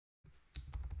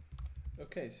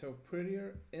Okay, so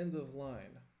prettier end of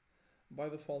line. By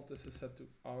default, this is set to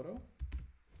auto,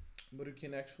 but you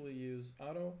can actually use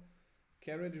auto,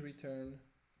 carriage return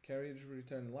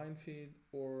line feed,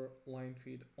 or line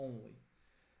feed only.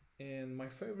 And my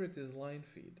favorite is line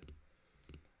feed.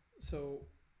 So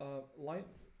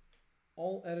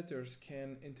all editors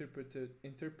can interpret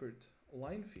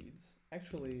line feeds.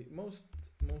 Actually,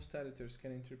 most editors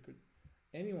can interpret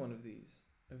any one of these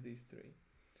three.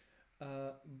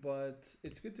 But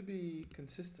it's good to be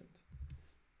consistent,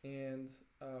 and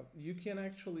you can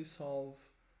actually solve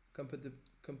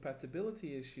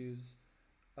compatibility issues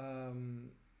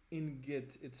in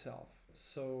Git itself.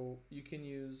 So you can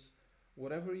use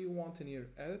whatever you want in your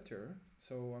editor.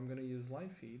 So I'm going to use line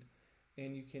feed,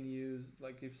 and you can use,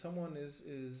 like, if someone is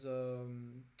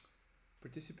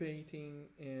participating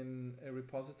in a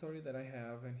repository that I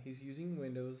have, and he's using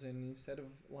Windows, and instead of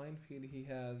line feed he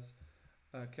has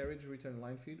carriage return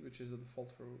line feed, which is the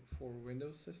default for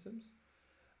Windows systems.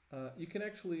 You can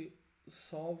actually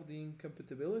solve the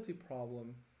incompatibility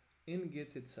problem in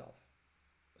Git itself,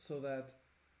 so that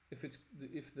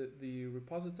if the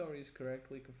repository is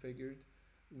correctly configured,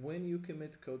 when you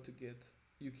commit code to Git,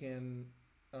 you can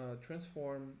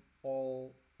transform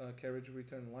all carriage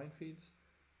return line feeds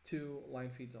to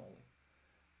line feeds only.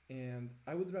 And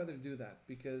I would rather do that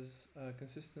because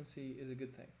consistency is a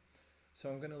good thing. So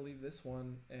I'm going to leave this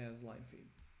one as line feed.